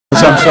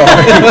I'm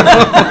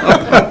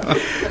sorry.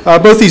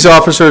 Both these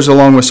officers,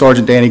 along with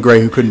Sergeant Danny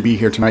Gray, who couldn't be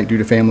here tonight due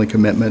to family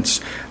commitments,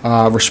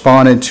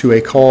 responded to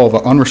a call of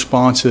an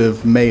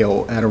unresponsive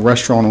male at a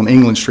restaurant on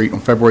England Street on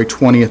February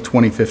 20th,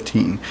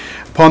 2015.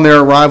 Upon their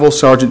arrival,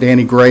 Sergeant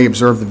Danny Gray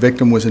observed the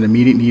victim was in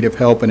immediate need of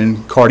help and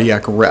in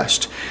cardiac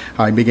arrest.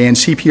 He began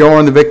CPR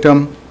on the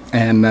victim,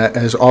 and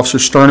as Officer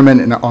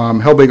Stirnaman and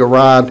Helbig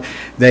arrived,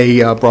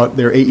 they brought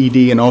their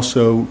AED and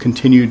also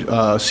continued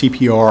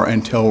CPR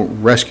until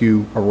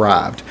rescue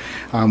arrived.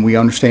 We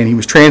understand he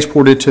was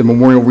transported to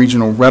Memorial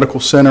Regional Medical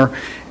Center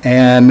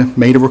and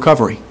made a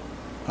recovery.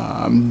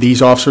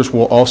 These officers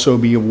will also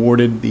be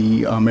awarded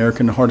the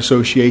American Heart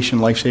Association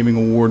Lifesaving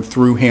Award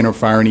through Hanover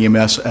Fire and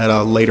EMS at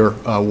a later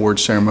award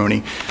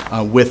ceremony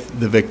with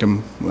the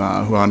victim, who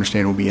I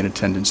understand will be in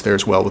attendance there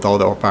as well, with all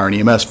the fire and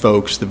EMS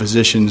folks, the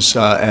physicians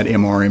at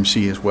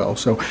MRMC as well.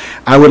 So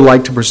I would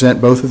like to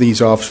present both of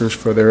these officers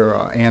for their,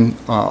 and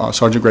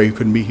Sergeant Gray, who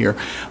couldn't be here,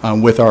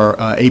 with our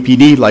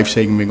APD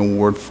Lifesaving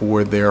Award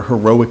for their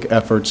heroic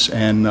efforts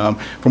and,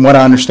 from what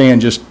I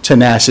understand, just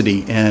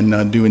tenacity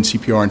and doing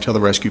CPR until the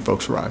rescue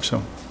folks arrive. So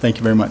thank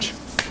you very much.